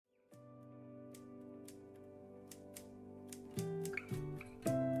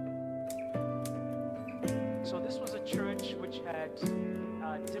So this was a church which had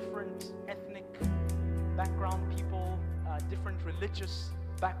different ethnic background people, different religious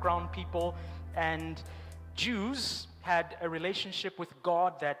background people, and Jews had a relationship with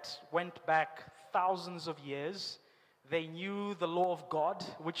God that went back thousands of years. They knew the law of God,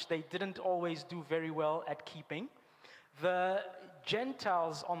 which they didn't always do very well at keeping. The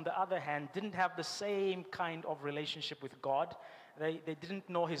Gentiles, on the other hand, didn't have the same kind of relationship with God. They didn't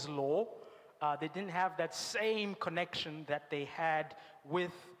know His law. They didn't have that same connection that they had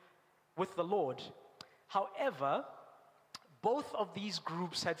with the Lord. However, both of these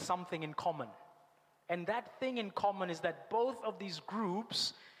groups had something in common. And that thing in common is that both of these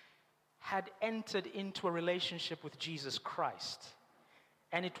groups had entered into a relationship with Jesus Christ.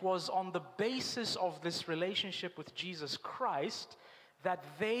 And it was on the basis of this relationship with Jesus Christ that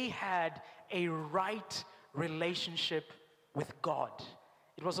they had a right relationship with God.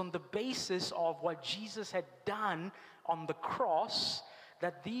 It was on the basis of what Jesus had done on the cross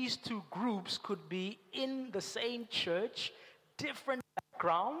that these two groups could be in the same church, different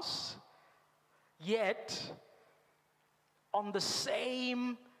backgrounds, yet on the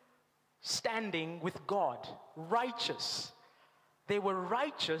same standing with God, righteous. They were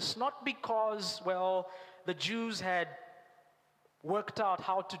righteous not because, well, the Jews had worked out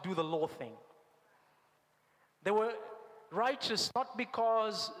how to do the law thing. They were righteous not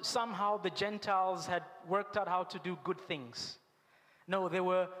because somehow the Gentiles had worked out how to do good things. No, they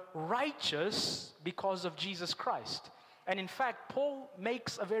were righteous because of Jesus Christ. And in fact, Paul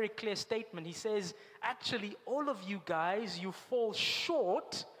makes a very clear statement. He says, actually, all of you guys, you fall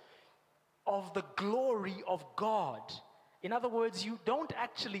short of the glory of God. In other words, you don't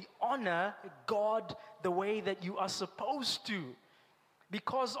actually honor God the way that you are supposed to.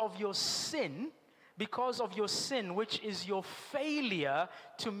 Because of your sin, which is your failure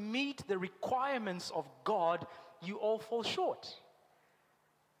to meet the requirements of God, you all fall short.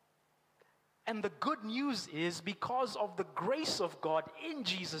 And the good news is, because of the grace of God in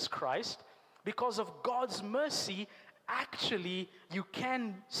Jesus Christ, because of God's mercy, actually you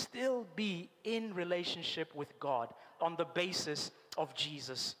can still be in relationship with God on the basis of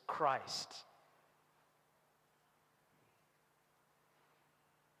Jesus Christ.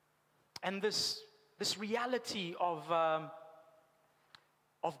 And this reality of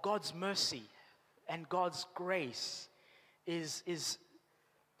God's mercy and God's grace is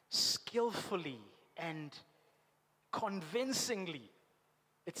skillfully and convincingly,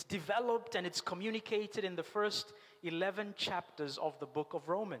 it's developed and it's communicated in the first 11 chapters of the book of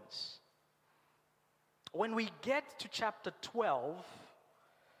Romans. When we get to chapter 12,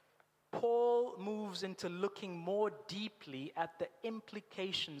 Paul moves into looking more deeply at the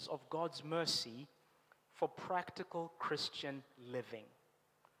implications of God's mercy for practical Christian living.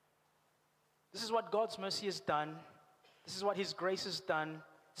 This is what God's mercy has done. This is what His grace has done.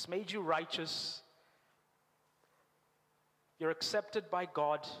 It's made you righteous. You're accepted by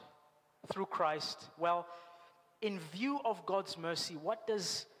God through Christ. Well, in view of God's mercy, what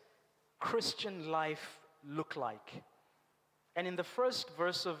does Christian life look like? And in the first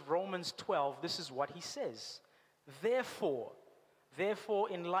verse of Romans 12, this is what he says. Therefore,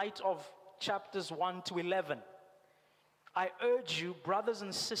 in light of chapters 1 to 11, I urge you, brothers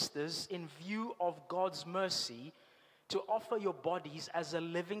and sisters, in view of God's mercy, to offer your bodies as a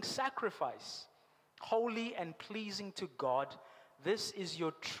living sacrifice, holy and pleasing to God. This is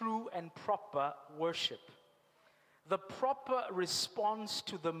your true and proper worship. The proper response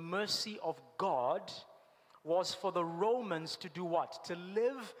to the mercy of God was for the Romans to do what? To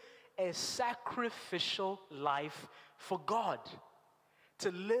live a sacrificial life for God.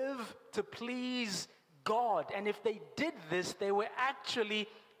 To live to please God. And if they did this, they were actually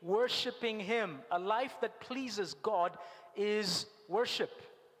worshiping Him. A life that pleases God is worship.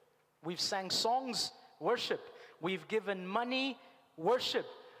 We've sang songs, worship. We've given money, worship.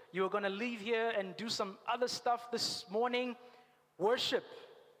 You're going to leave here and do some other stuff this morning, worship.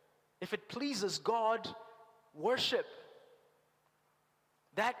 If it pleases God, worship.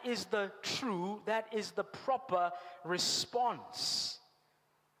 That is the true, that is the proper response.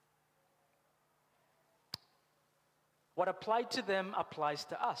 What applied to them applies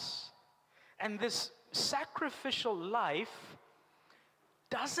to us. And this sacrificial life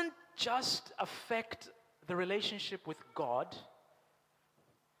doesn't just affect the relationship with God,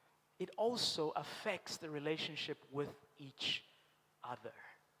 it also affects the relationship with each other.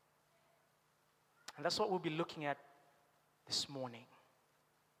 And that's what we'll be looking at this morning.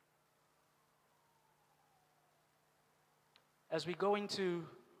 As we go into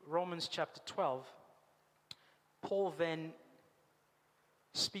Romans chapter 12, Paul then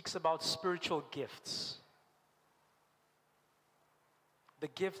speaks about spiritual gifts. the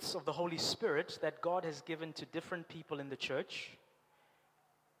gifts of the Holy Spirit that God has given to different people in the church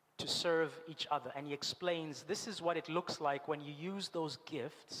to serve each other. And he explains this is what it looks like when you use those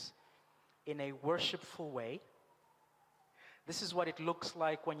gifts in a worshipful way. This is what it looks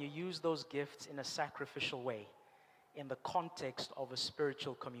like when you use those gifts in a sacrificial way, in the context of a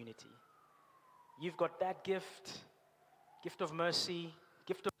spiritual community. You've got that gift of mercy,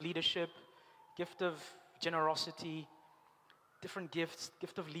 gift of leadership, gift of generosity, different gifts,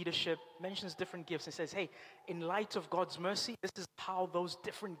 gift of leadership, mentions different gifts and says, hey, in light of God's mercy, this is how those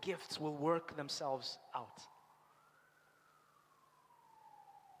different gifts will work themselves out.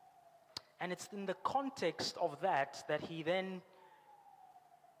 And it's in the context of that he then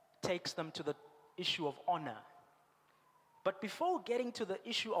takes them to the issue of honor. But before getting to the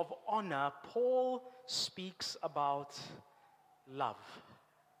issue of honor, Paul speaks about love.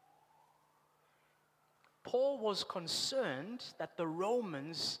 Paul was concerned that the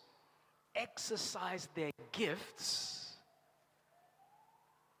Romans exercised their gifts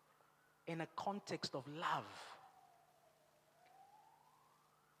in a context of love.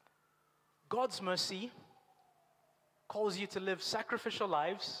 God's mercy calls you to live sacrificial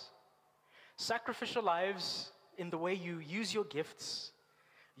lives in the way you use your gifts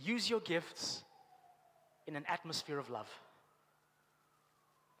in an atmosphere of love.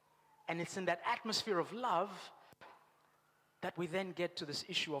 And it's in that atmosphere of love that we then get to this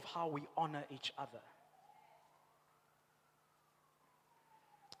issue of how we honor each other.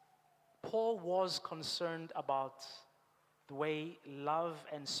 Paul was concerned about the way love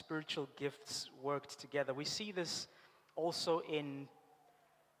and spiritual gifts worked together. We see this also in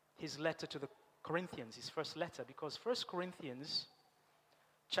his letter to the Corinthians, his first letter, because 1 Corinthians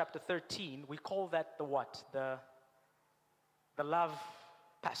chapter 13, we call that the what? The love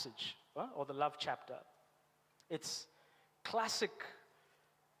passage, or the love chapter. It's classic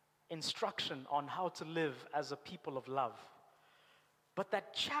instruction on how to live as a people of love. But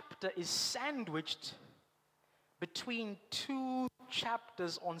that chapter is sandwiched between two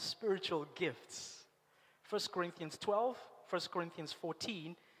chapters on spiritual gifts. 1 Corinthians 12, 1 Corinthians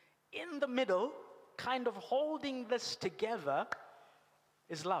 14. In the middle, kind of holding this together,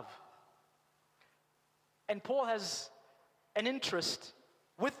 is love. And Paul has an interest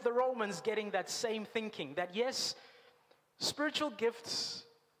with the Romans getting that same thinking, that yes, spiritual gifts,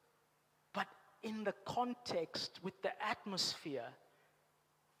 but in the context, with the atmosphere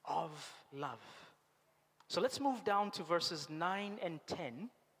of love. So let's move down to verses 9 and 10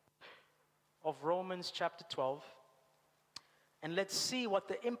 of Romans chapter 12, and let's see what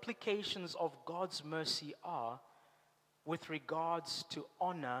the implications of God's mercy are with regards to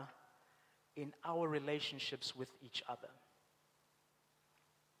honor in our relationships with each other.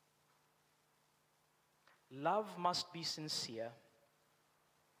 Love must be sincere.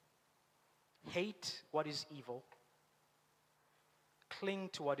 Hate what is evil. Cling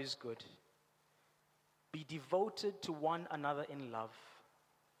to what is good. Be devoted to one another in love.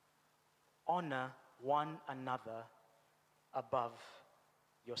 Honor one another above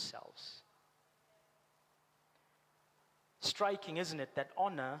yourselves. Striking, isn't it, that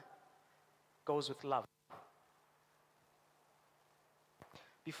honor goes with love.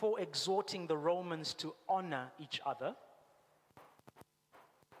 Before exhorting the Romans to honor each other,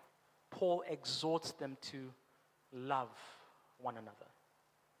 Paul exhorts them to love one another.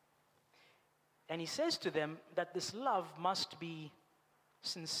 And he says to them that this love must be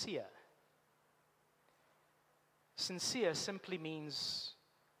sincere. Sincere simply means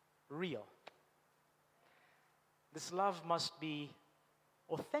real. This love must be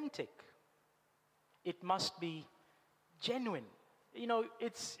authentic. It must be genuine. You know,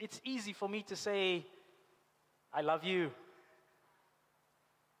 it's easy for me to say, I love you.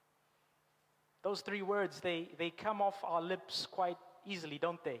 Those three words, they come off our lips quite easily,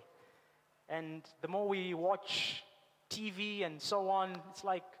 don't they? And the more we watch TV and so on, it's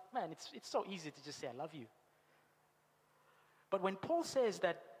like, man, it's so easy to just say, I love you. But when Paul says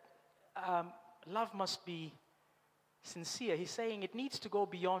that love must be sincere, he's saying it needs to go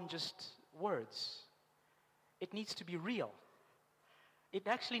beyond just words. It needs to be real. It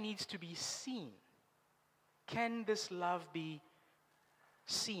actually needs to be seen. Can this love be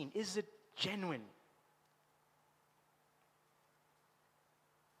seen? Is it genuine?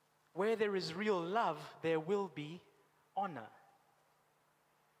 Where there is real love, there will be honor.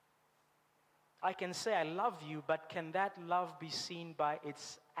 I can say I love you, but can that love be seen by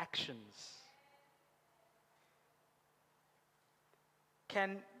its actions?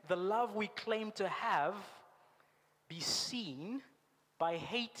 Can the love we claim to have be seen by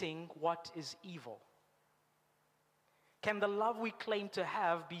hating what is evil? Can the love we claim to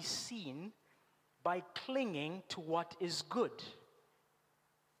have be seen by clinging to what is good?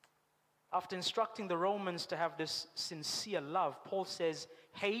 After instructing the Romans to have this sincere love, Paul says,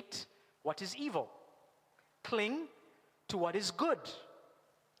 hate what is evil. Cling to what is good.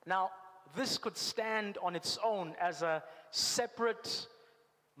 Now, this could stand on its own as a separate,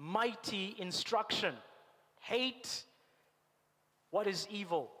 mighty instruction. Hate what is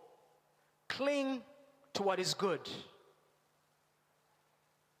evil. Cling to what is good.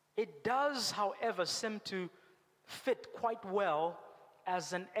 It does, however, seem to fit quite well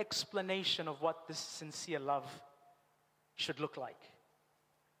as an explanation of what this sincere love should look like.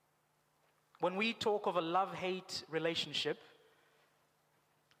 When we talk of a love-hate relationship,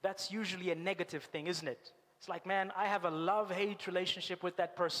 that's usually a negative thing, isn't it? It's like, man, I have a love-hate relationship with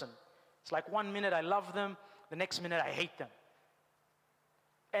that person. It's like 1 minute I love them, the next minute I hate them.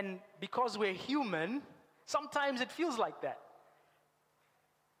 And because we're human, sometimes it feels like that.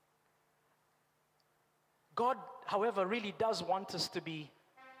 God, however, really does want us to be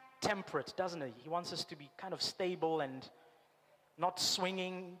temperate, doesn't he? He wants us to be kind of stable and not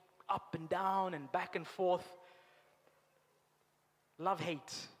swinging up and down and back and forth.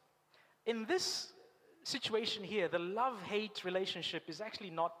 Love-hate. In this situation here, the love-hate relationship is actually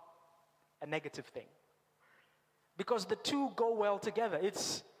not a negative thing, because the two go well together.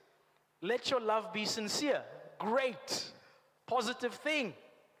 It's let your love be sincere. Great. Positive thing.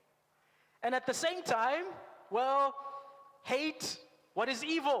 And at the same time, well, hate what is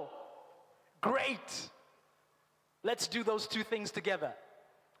evil. Great. Let's do those two things together.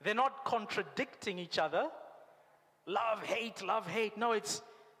 They're not contradicting each other. Love, hate, love, hate. No, it's,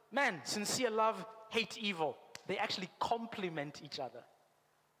 man, sincere love, hate evil. They actually complement each other.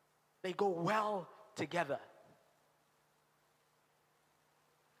 They go well together.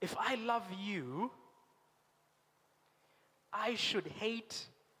 If I love you, I should hate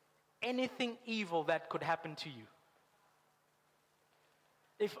anything evil that could happen to you.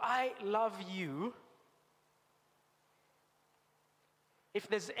 If I love you, if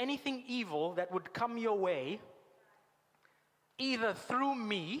there's anything evil that would come your way, either through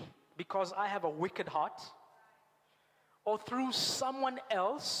me, because I have a wicked heart, or through someone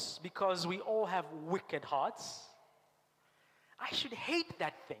else, because we all have wicked hearts, I should hate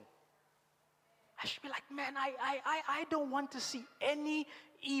that thing. I should be like, man, I don't want to see any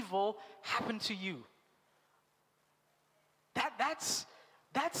evil happen to you. That's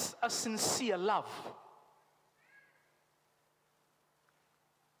a sincere love.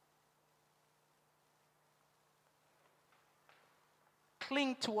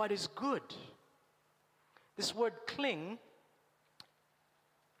 Cling to what is good. This word cling,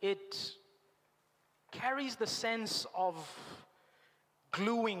 it carries the sense of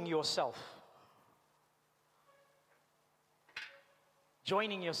gluing yourself,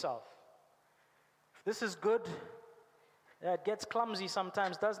 joining yourself. This is good. It gets clumsy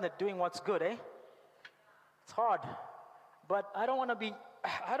sometimes, doesn't it? Doing what's good, eh? It's hard. But I don't want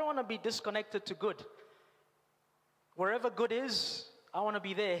to be disconnected to good. Wherever good is, I want to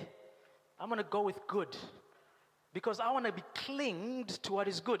be there. I'm going to go with good, because I want to be clinged to what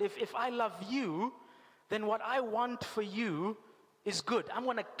is good. If I love you, then what I want for you is good. I'm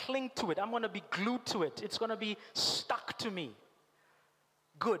going to cling to it. I'm going to be glued to it. It's going to be stuck to me.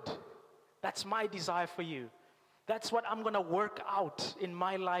 Good. That's my desire for you. That's what I'm going to work out in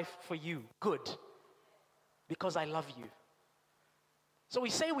my life for you. Good. Because I love you. So we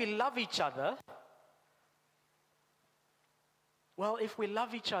say we love each other. Well, if we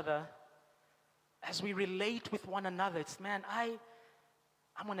love each other, as we relate with one another, it's, man,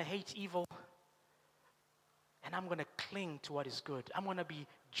 I'm going to hate evil, and I'm going to cling to what is good. I'm going to be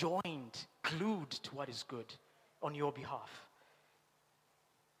joined, glued to what is good on your behalf.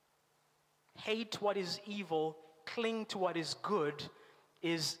 Hate what is evil, cling to what is good,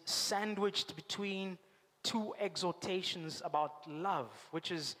 is sandwiched between two exhortations about love, which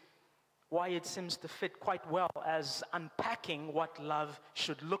is why it seems to fit quite well as unpacking what love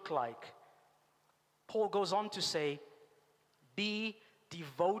should look like. Paul goes on to say, be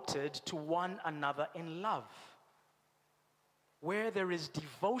devoted to one another in love. Where there is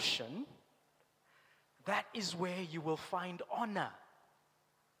devotion, that is where you will find honor.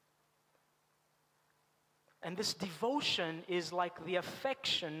 And this devotion is like the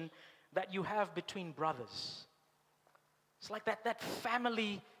affection that you have between brothers. It's like that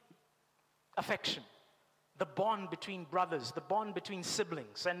family affection, the bond between brothers, the bond between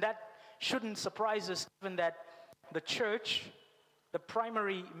siblings. And that shouldn't surprise us, given that the church, the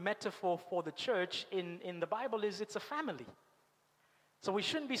primary metaphor for the church in the Bible is it's a family. So we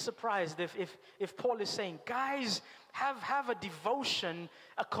shouldn't be surprised if Paul is saying, guys, have a devotion,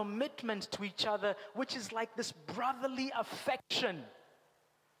 a commitment to each other, which is like this brotherly affection.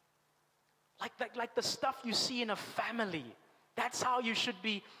 Like the stuff you see in a family. That's how you should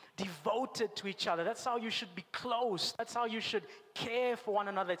be devoted to each other. That's how you should be close. That's how you should care for one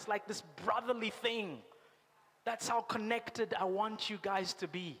another. It's like this brotherly thing. That's how connected I want you guys to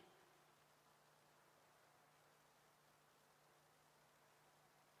be.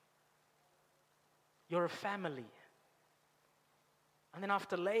 You're a family. And then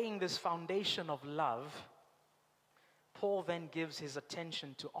after laying this foundation of love, Paul then gives his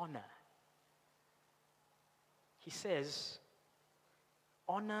attention to honor. He says,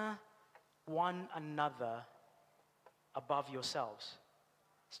 honor one another above yourselves.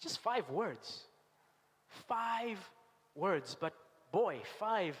 It's just 5 words. 5 words, but boy,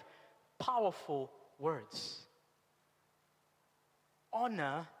 5 powerful words.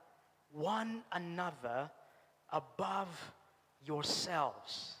 Honor one another above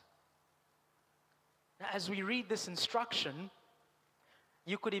yourselves. Now, as we read this instruction,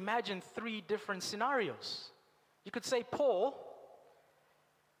 you could imagine 3 different scenarios. You could say, Paul,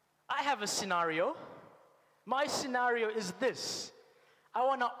 I have a scenario. My scenario is this. I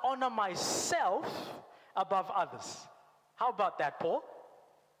want to honor myself above others. How about that, Paul?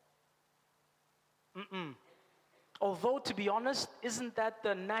 Although, to be honest, isn't that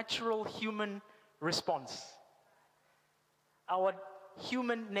the natural human response? Our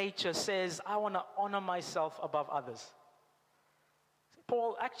human nature says, I want to honor myself above others.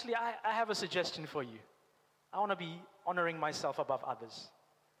 Paul, actually, I have a suggestion for you. I want to be honoring myself above others.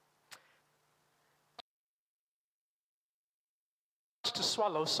 To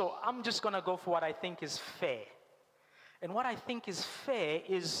swallow, so I'm just going to go for what I think is fair. And what I think is fair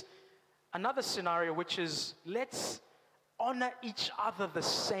is another scenario, which is let's honor each other the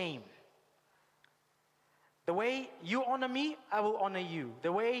same. The way you honor me, I will honor you.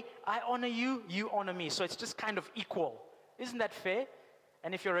 The way I honor you, you honor me. So it's just kind of equal. Isn't that fair?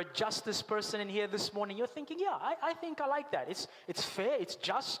 And if you're a justice person in here this morning, you're thinking, yeah, I think I like that. It's fair, it's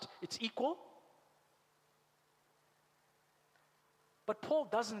just, it's equal. But Paul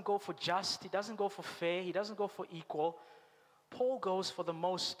doesn't go for just, he doesn't go for fair, he doesn't go for equal. Paul goes for the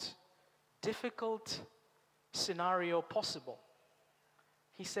most difficult scenario possible.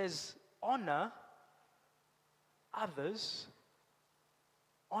 He says, honor others,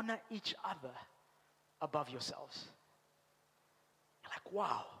 honor each other above yourselves. You're like,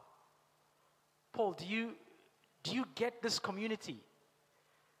 wow. Paul, do you get this community?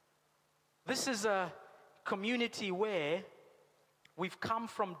 This is a community where we've come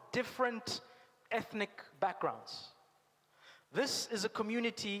from different ethnic backgrounds. This is a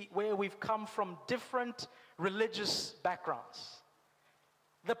community where we've come from different religious backgrounds.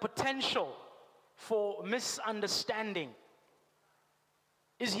 The potential for misunderstanding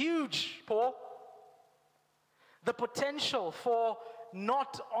is huge, Paul. The potential for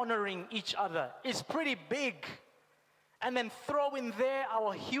not honoring each other is pretty big. And then throw in there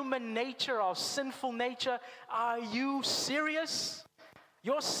our human nature, our sinful nature. Are you serious?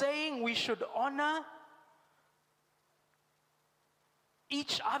 You're saying we should honor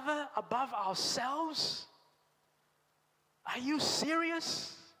each other above ourselves? Are you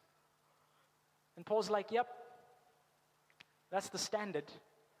serious? And Paul's like, yep, that's the standard.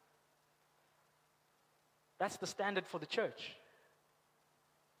 That's the standard for the church.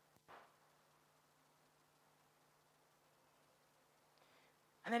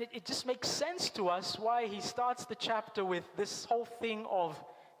 And then it just makes sense to us why he starts the chapter with this whole thing of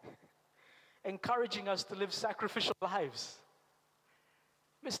encouraging us to live sacrificial lives.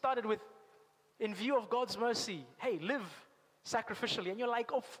 We started with, in view of God's mercy, hey, live sacrificially. And you're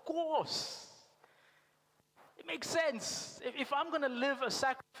like, of course. It makes sense. If I'm going to live a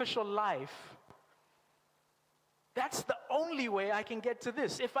sacrificial life, that's the only way I can get to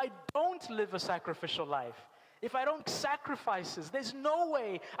this. If I don't live a sacrificial life, if I don't make sacrifices, there's no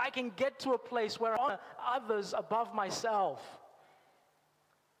way I can get to a place where I honor others above myself.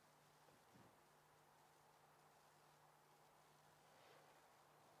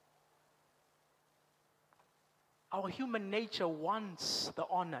 Our human nature wants the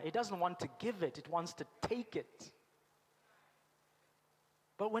honor. It doesn't want to give it. It wants to take it.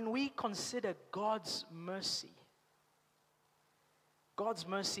 But when we consider God's mercy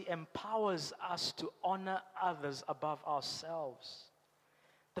empowers us to honor others above ourselves.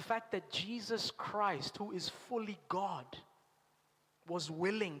 The fact that Jesus Christ, who is fully God, was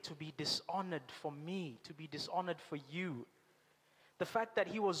willing to be dishonored for me, to be dishonored for you. The fact that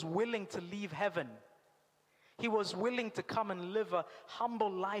he was willing to leave heaven. He was willing to come and live a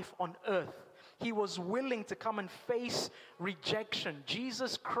humble life on earth. He was willing to come and face rejection.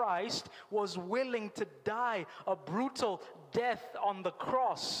 Jesus Christ was willing to die a brutal death on the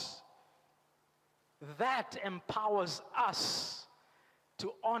cross. That empowers us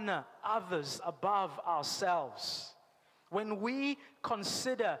to honor others above ourselves. When we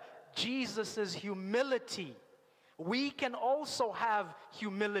consider Jesus' humility, we can also have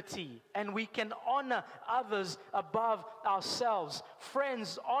humility, and we can honor others above ourselves.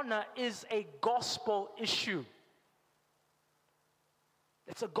 Friends, honor is a gospel issue.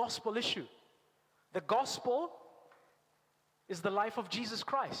 It's a gospel issue. The gospel is the life of Jesus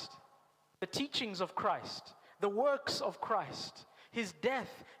Christ, the teachings of Christ, the works of Christ, His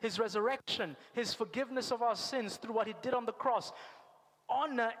death, His resurrection, His forgiveness of our sins through what He did on the cross.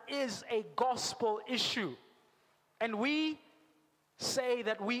 Honor is a gospel issue. And we say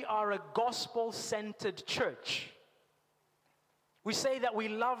that we are a gospel-centered church. We say that we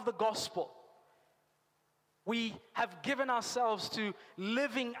love the gospel. We have given ourselves to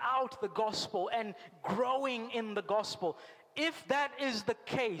living out the gospel and growing in the gospel. If that is the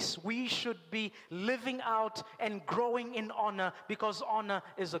case, we should be living out and growing in honor, because honor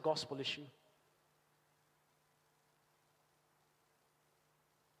is a gospel issue.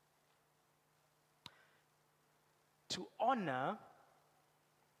 To honor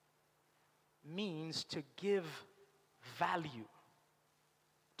means to give value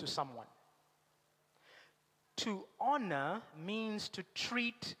to someone. To honor means to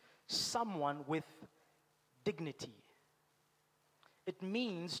treat someone with dignity. It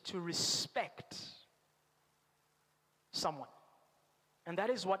means to respect someone. And that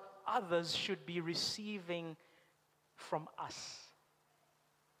is what others should be receiving from us.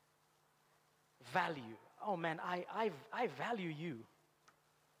 Value. Oh man, I value you.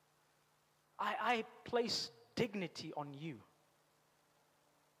 I place dignity on you.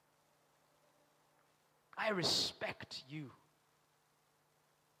 I respect you.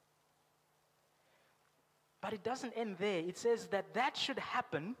 But it doesn't end there. It says that should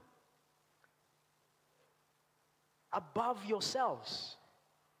happen above yourselves.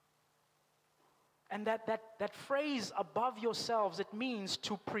 And that phrase, above yourselves, it means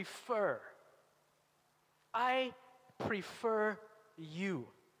to prefer. I prefer you.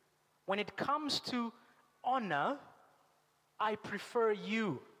 When it comes to honor, I prefer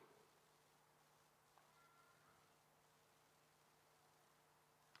you.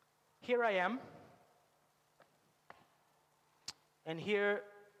 Here I am, and here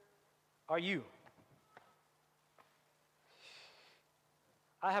are you.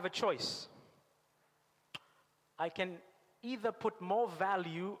 I have a choice. I can either put more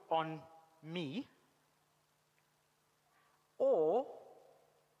value on me, or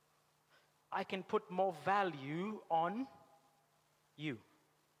I can put more value on you.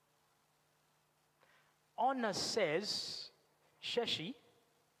 Honor says, Sheshi,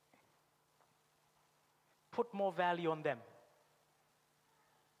 put more value on them.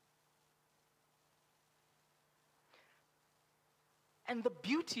 And the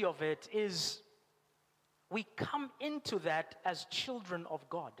beauty of it is we come into that as children of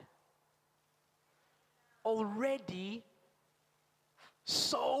God, already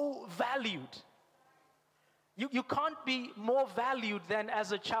so valued. You can't be more valued than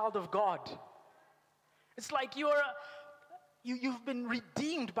as a child of God. It's like you've been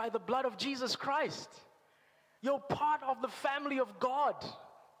redeemed by the blood of Jesus Christ. You're part of the family of God.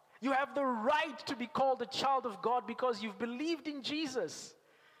 You have the right to be called a child of God because you've believed in Jesus.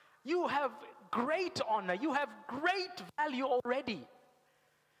 You have great honor. You have great value already.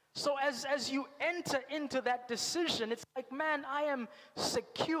 So as you enter into that decision, it's like, man, I am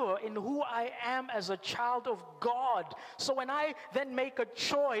secure in who I am as a child of God. So when I then make a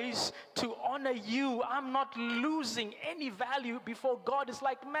choice to honor you, I'm not losing any value before God. It's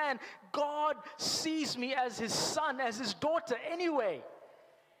like, man, God sees me as His son, as His daughter anyway.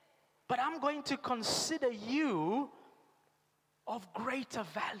 But I'm going to consider you of greater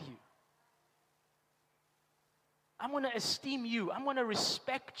value. I'm going to esteem you. I'm going to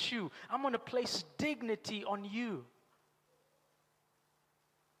respect you. I'm going to place dignity on you.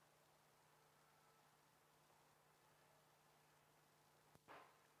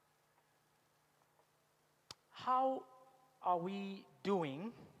 How are we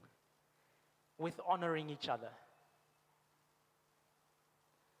doing with honoring each other?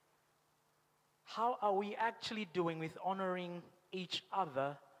 How are we actually doing with honoring each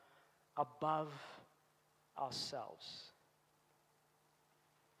other above ourselves?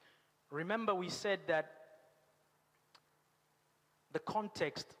 Remember, we said that the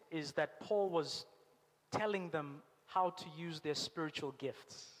context is that Paul was telling them how to use their spiritual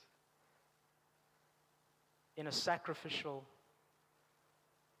gifts in a sacrificial,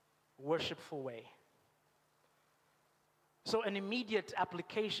 worshipful way. So an immediate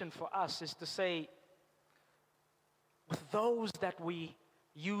application for us is to say, with those that we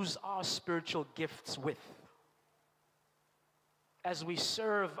use our spiritual gifts with, as we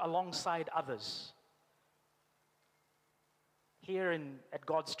serve alongside others, here at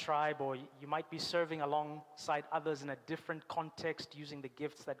God's Tribe, or you might be serving alongside others in a different context using the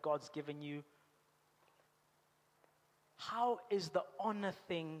gifts that God's given you. How is the honor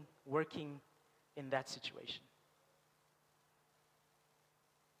thing working in that situation?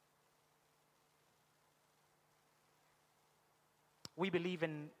 We believe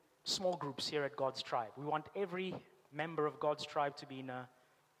in small groups here at God's Tribe. We want every member of God's Tribe to be in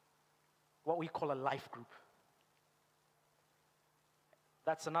what we call a life group.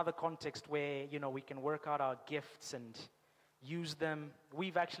 That's another context where, we can work out our gifts and use them.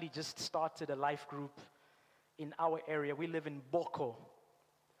 We've actually just started a life group in our area. We live in Boko.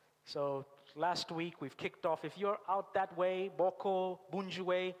 So last week we've kicked off. If you're out that way, Boko, Bunju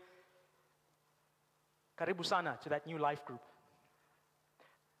way, karibu sana to that new life group.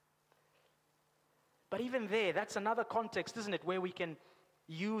 But even there, that's another context, isn't it, where we can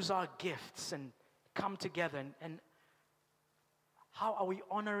use our gifts and come together. And how are we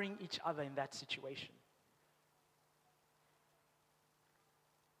honoring each other in that situation?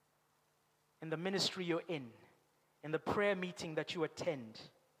 In the ministry you're in the prayer meeting that you attend.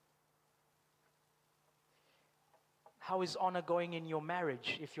 How is honor going in your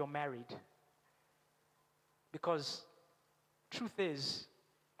marriage if you're married? Because truth is,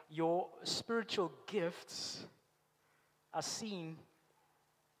 your spiritual gifts are seen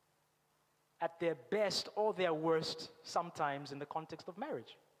at their best or their worst sometimes in the context of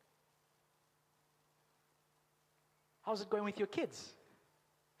marriage. How's it going with your kids?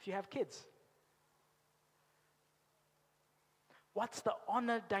 If you have kids. What's the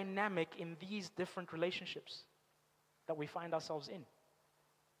honor dynamic in these different relationships that we find ourselves in?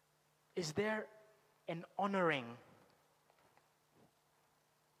 Is there an honoring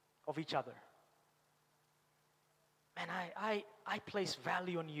of each other? Man, I place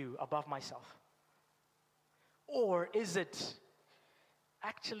value on you above myself. Or is it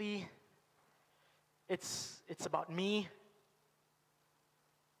actually, it's about me.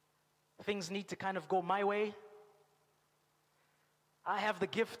 Things need to kind of go my way. I have the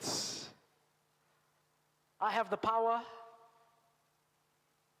gifts. I have the power.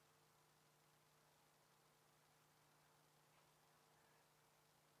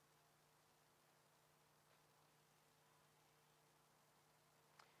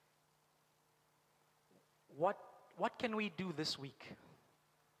 What can we do this week?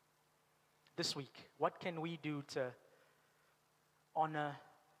 This week, what can we do to honor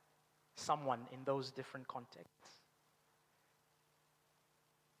someone in those different contexts?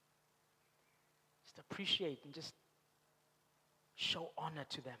 Just appreciate and just show honor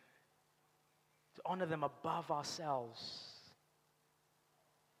to them. To honor them above ourselves.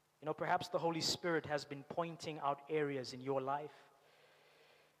 Perhaps the Holy Spirit has been pointing out areas in your life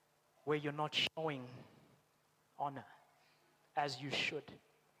where you're not showing honor as you should.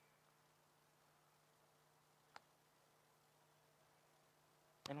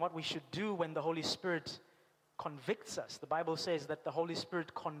 And what we should do when the Holy Spirit convicts us, the Bible says that the Holy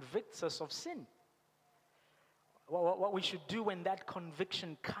Spirit convicts us of sin. What we should do when that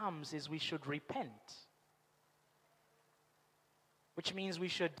conviction comes is we should repent. Which means we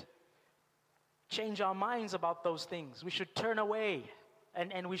should change our minds about those things. We should turn away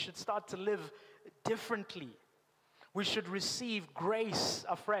and we should start to live differently. We should receive grace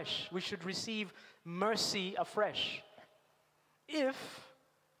afresh. We should receive mercy afresh. If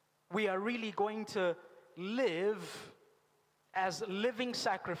we are really going to live as living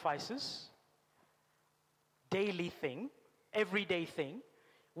sacrifices, daily thing, everyday thing,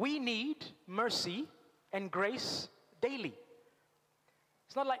 we need mercy and grace daily.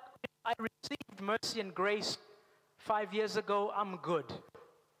 It's not like I received mercy and grace 5 years ago, I'm good.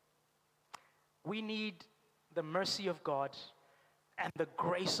 We need the mercy of God and the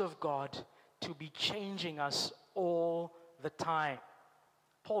grace of God to be changing us all the time.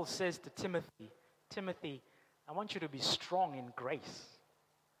 Paul says to Timothy, I want you to be strong in grace.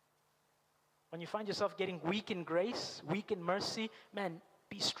 When you find yourself getting weak in grace, weak in mercy, man,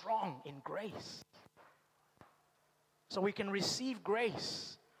 be strong in grace. So we can receive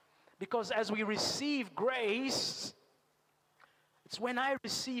grace. Because as we receive grace, it's when I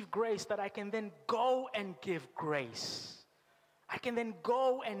receive grace that I can then go and give grace. I can then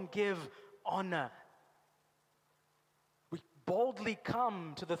go and give honor. boldly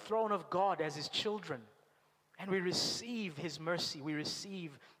come to the throne of God as His children, and we receive His mercy, we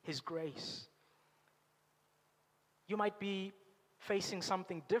receive His grace. You might be facing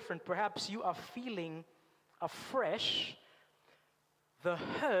something different. Perhaps you are feeling afresh the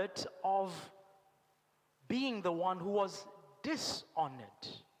hurt of being the one who was dishonored.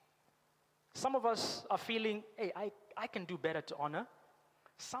 Some of us are feeling, hey, I can do better to honor.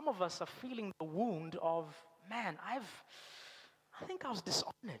 Some of us are feeling the wound of, man, I think I was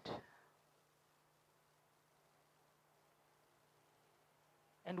dishonored.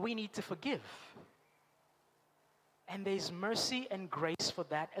 And we need to forgive. And there's mercy and grace for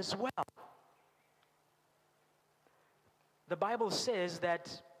that as well. The Bible says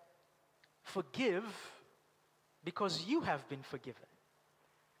that forgive because you have been forgiven.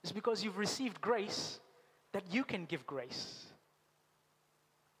 It's because you've received grace that you can give grace.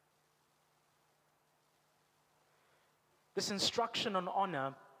 This instruction on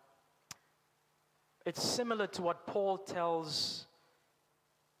honor, it's similar to what Paul tells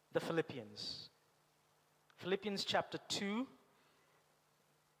the Philippians. Philippians chapter 2,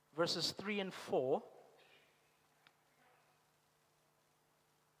 verses 3 and 4.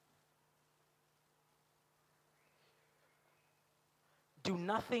 Do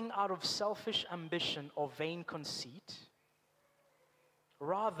nothing out of selfish ambition or vain conceit.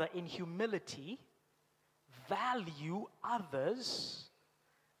 Rather, in humility, value others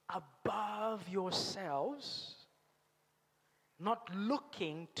above yourselves, not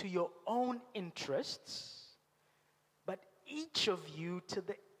looking to your own interests, but each of you to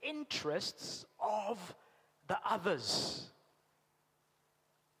the interests of the others.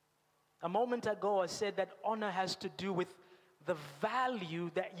 A moment ago, I said that honor has to do with the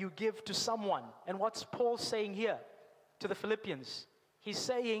value that you give to someone. And what's Paul saying here to the Philippians? He's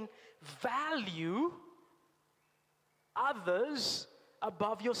saying, value others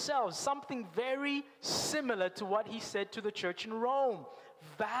above yourselves. Something very similar to what he said to the church in Rome.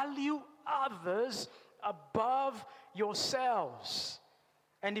 Value others above yourselves.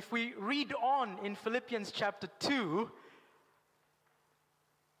 And if we read on in Philippians chapter 2,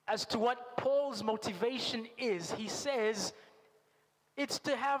 as to what Paul's motivation is, he says, it's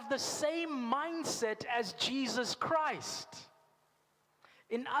to have the same mindset as Jesus Christ.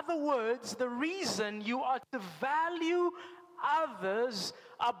 In other words, the reason you are to value others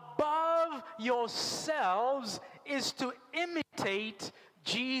above yourselves is to imitate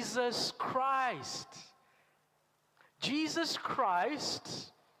Jesus Christ. Jesus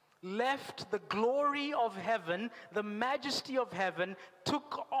Christ left the glory of heaven, the majesty of heaven,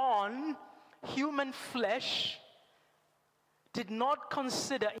 took on human flesh, did not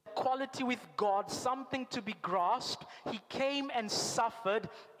consider equality with God something to be grasped. He came and suffered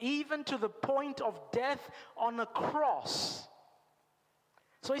even to the point of death on a cross.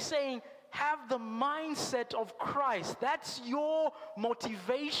 So he's saying, have the mindset of Christ. That's your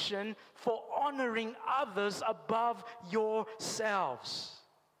motivation for honoring others above yourselves.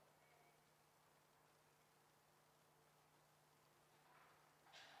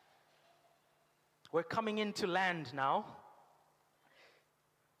 We're coming into land now.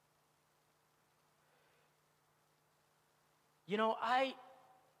 You know, I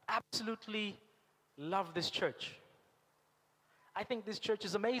absolutely love this church. I think this church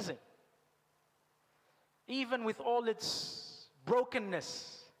is amazing. Even with all its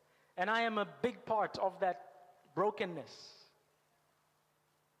brokenness, and I am a big part of that brokenness.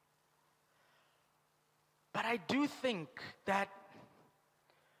 But I do think that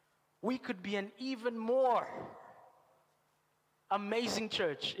we could be an even more amazing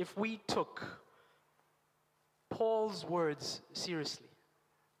church if we took Paul's words seriously.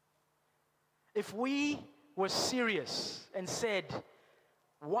 If we were serious and said,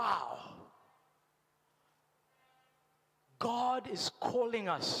 wow, God is calling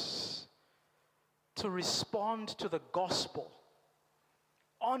us to respond to the gospel.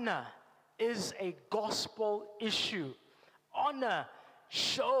 Honor is a gospel issue. Honor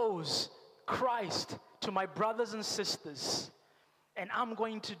shows Christ to my brothers and sisters. And I'm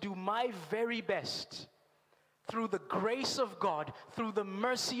going to do my very best through the grace of God, through the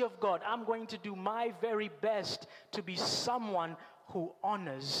mercy of God. I'm going to do my very best to be someone who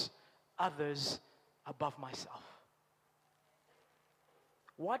honors others above myself.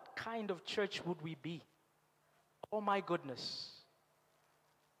 What kind of church would we be? Oh my goodness.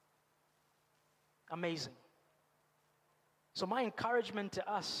 Amazing. So my encouragement to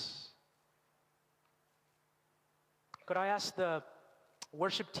us, could I ask the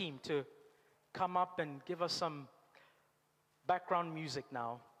worship team to come up and give us some background music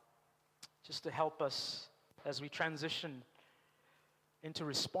now, just to help us as we transition into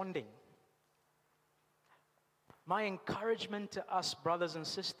responding. My encouragement to us, brothers and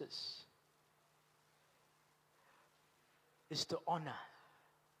sisters, is to honor.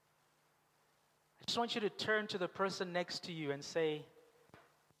 I just want you to turn to the person next to you and say,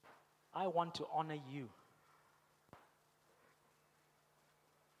 I want to honor you.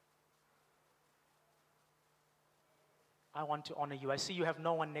 I want to honor you. I see you have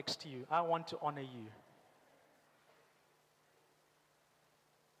no one next to you. I want to honor you.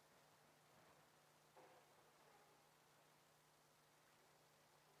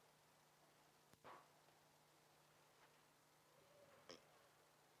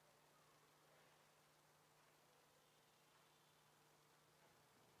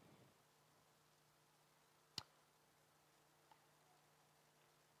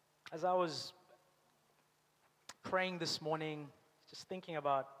 As I was praying this morning, just thinking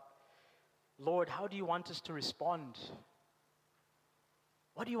about, Lord, how do you want us to respond?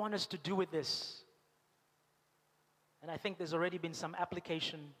 What do you want us to do with this? And I think there's already been some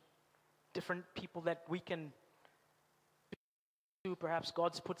application, different people that we can do. Perhaps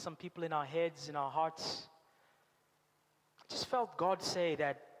God's put some people in our heads, in our hearts. I just felt God say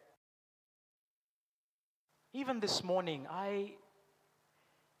that even this morning, I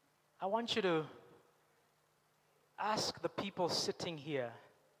want you to ask the people sitting here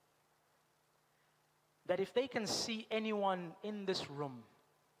that if they can see anyone in this room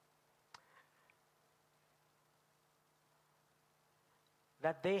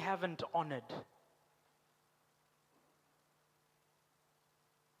that they haven't honored,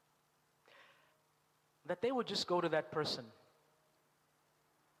 that they would just go to that person.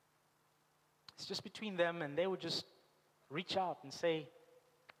 It's just between them, and they would just reach out and say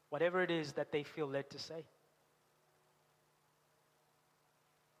whatever it is that they feel led to say.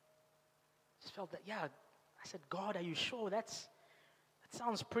 Just felt that, I said, God, are you sure? That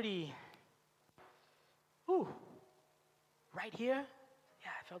sounds pretty, right here? Yeah,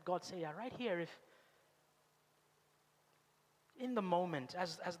 I felt God say, right here. If in the moment,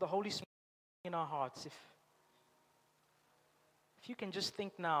 as the Holy Spirit in our hearts, if you can just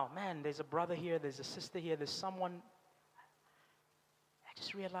think now, man, there's a brother here, there's a sister here, there's someone, I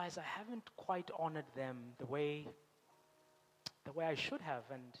just realized I haven't quite honored them the way I should have,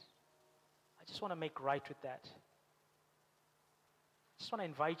 and I just want to make right with that. I just want to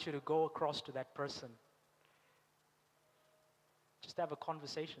invite you to go across to that person. Just have a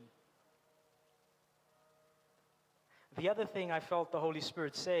conversation. The other thing I felt the Holy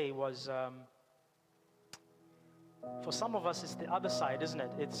Spirit say was, for some of us, it's the other side, isn't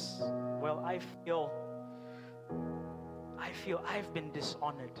it? It's, well, I feel I've been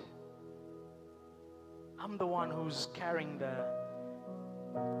dishonored. I'm the one who's carrying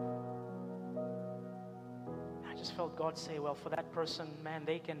I just felt God say, well, for that person, man,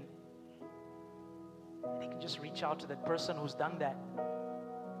 they can just reach out to that person who's done that.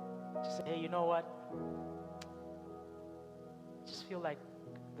 Just say, hey, you know what? I just feel like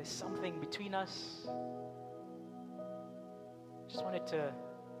there's something between us. Just wanted to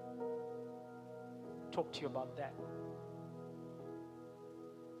talk to you about that.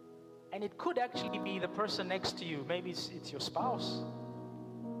 And it could actually be the person next to you. Maybe it's your spouse.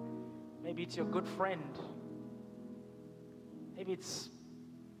 Maybe it's your good friend. Maybe it's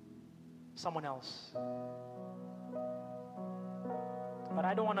someone else. But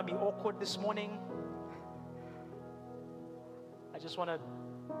I don't want to be awkward this morning. I just want to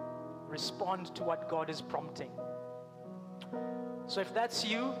respond to what God is prompting. So if that's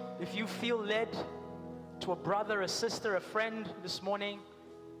you, if you feel led to a brother, a sister, a friend this morning,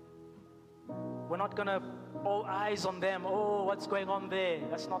 we're not going to all eyes on them. Oh, what's going on there?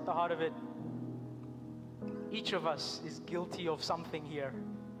 That's not the heart of it. Each of us is guilty of something here.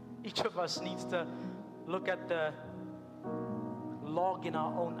 Each of us needs to look at the log in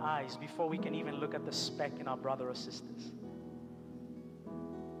our own eyes before we can even look at the speck in our brother or sisters.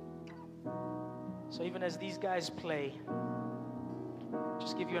 So even as these guys play,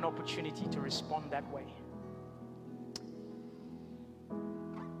 just give you an opportunity to respond that way.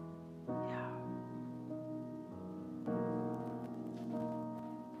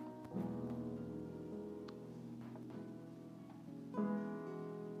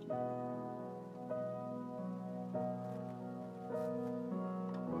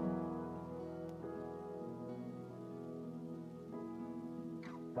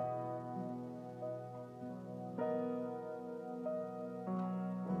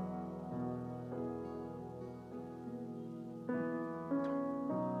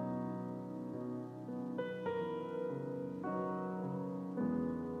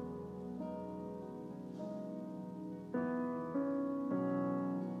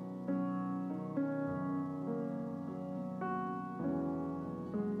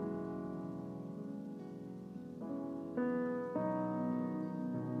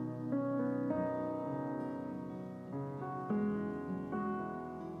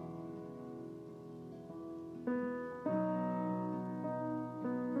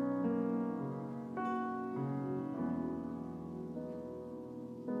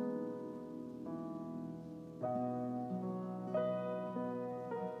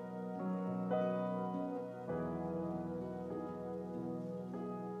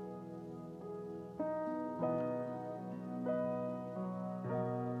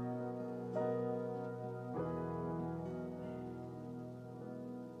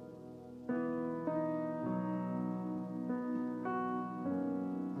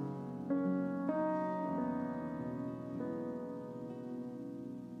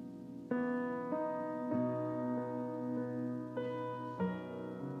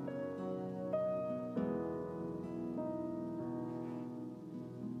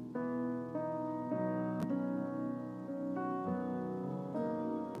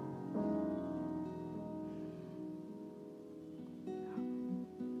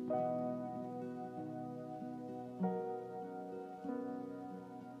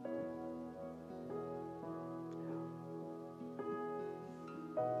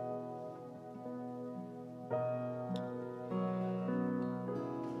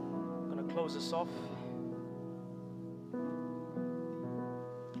 close us off.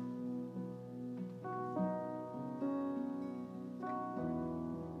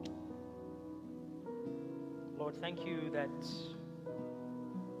 Lord, thank you that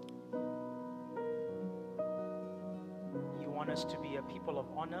you want us to be a people of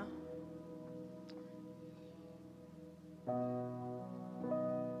honor.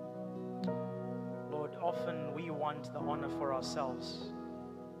 Lord, often we want the honor for ourselves,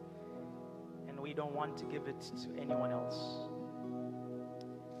 and we don't want to give it to anyone else.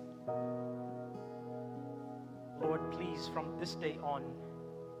 Lord, please, from this day on,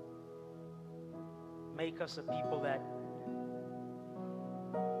 make us a people that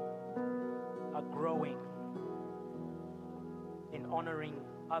are growing in honoring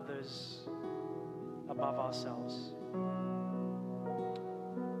others above ourselves.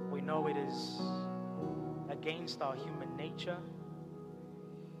 We know it is against our human nature.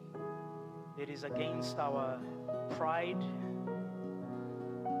 It is against our pride.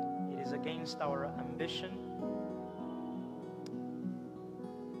 It is against our ambition.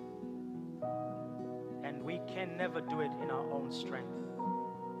 And we can never do it in our own strength.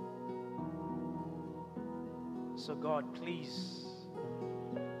 So God, please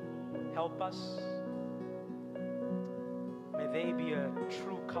help us. May there be a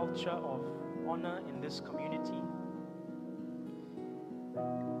true culture of honor in this community.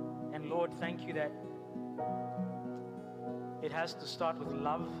 And Lord, thank you that it has to start with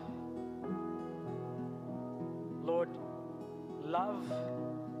love. Lord, love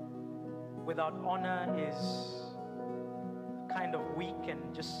without honor is kind of weak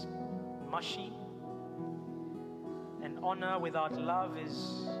and just mushy. And honor without love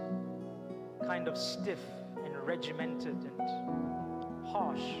is kind of stiff and regimented and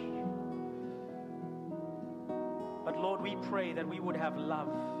harsh. But Lord, we pray that we would have love,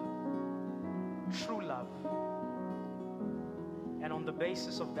 true love. And on the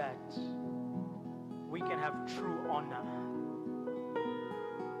basis of that, we can have true honor.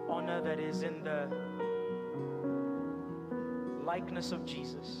 Honor that is in the likeness of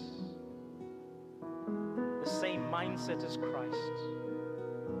Jesus. The same mindset as Christ,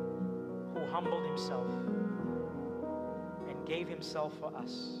 who humbled himself and gave himself for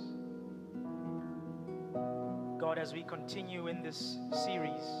us. God, as we continue in this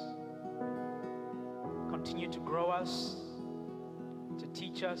series, continue to grow us, to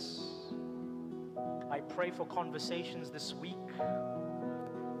teach us. I pray for conversations this week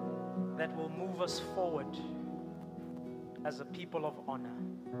that will move us forward as a people of honor.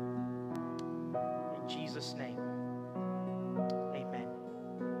 In Jesus' name.